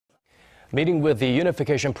Meeting with the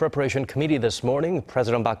Unification Preparation Committee this morning,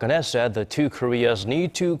 President Park Geun said the two Koreas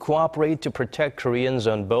need to cooperate to protect Koreans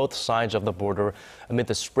on both sides of the border amid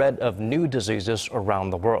the spread of new diseases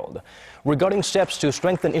around the world. Regarding steps to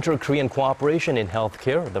strengthen inter-Korean cooperation in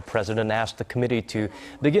healthcare, the president asked the committee to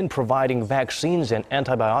begin providing vaccines and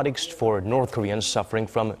antibiotics for North Koreans suffering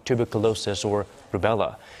from tuberculosis or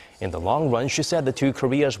rubella. In the long run, she said the two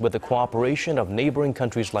Koreas, with the cooperation of neighboring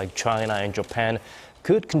countries like China and Japan,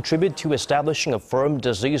 could contribute to establishing a firm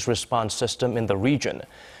disease response system in the region.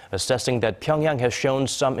 Assessing that Pyongyang has shown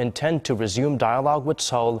some intent to resume dialogue with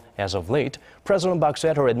Seoul as of late, President Park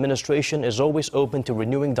said her administration is always open to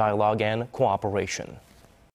renewing dialogue and cooperation.